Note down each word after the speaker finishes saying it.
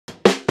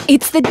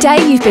It's the day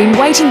you've been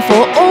waiting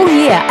for all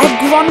year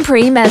at Grand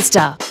Prix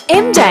Mazda.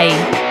 M-Day.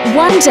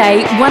 One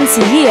day, once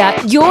a year,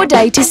 your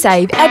day to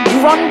save at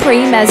Grand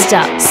Prix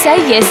Mazda. Say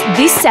yes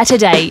this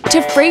Saturday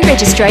to free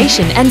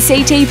registration and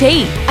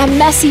CTP. A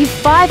massive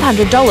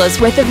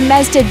 $500 worth of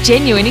Mazda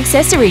genuine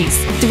accessories.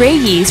 3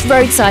 years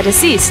roadside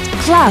assist,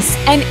 plus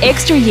an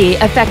extra year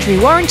of factory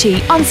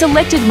warranty on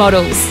selected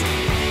models.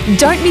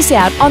 Don't miss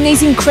out on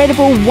these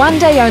incredible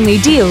one-day-only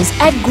deals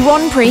at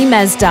Grand Prix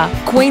Mazda,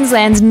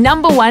 Queensland's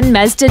 #1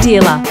 Mazda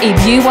dealer.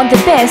 If you want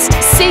the best,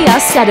 see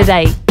us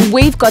Saturday.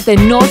 We've got the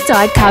north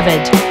side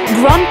covered.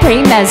 Grand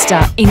Prix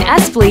Mazda in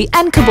Aspley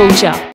and Caboolture.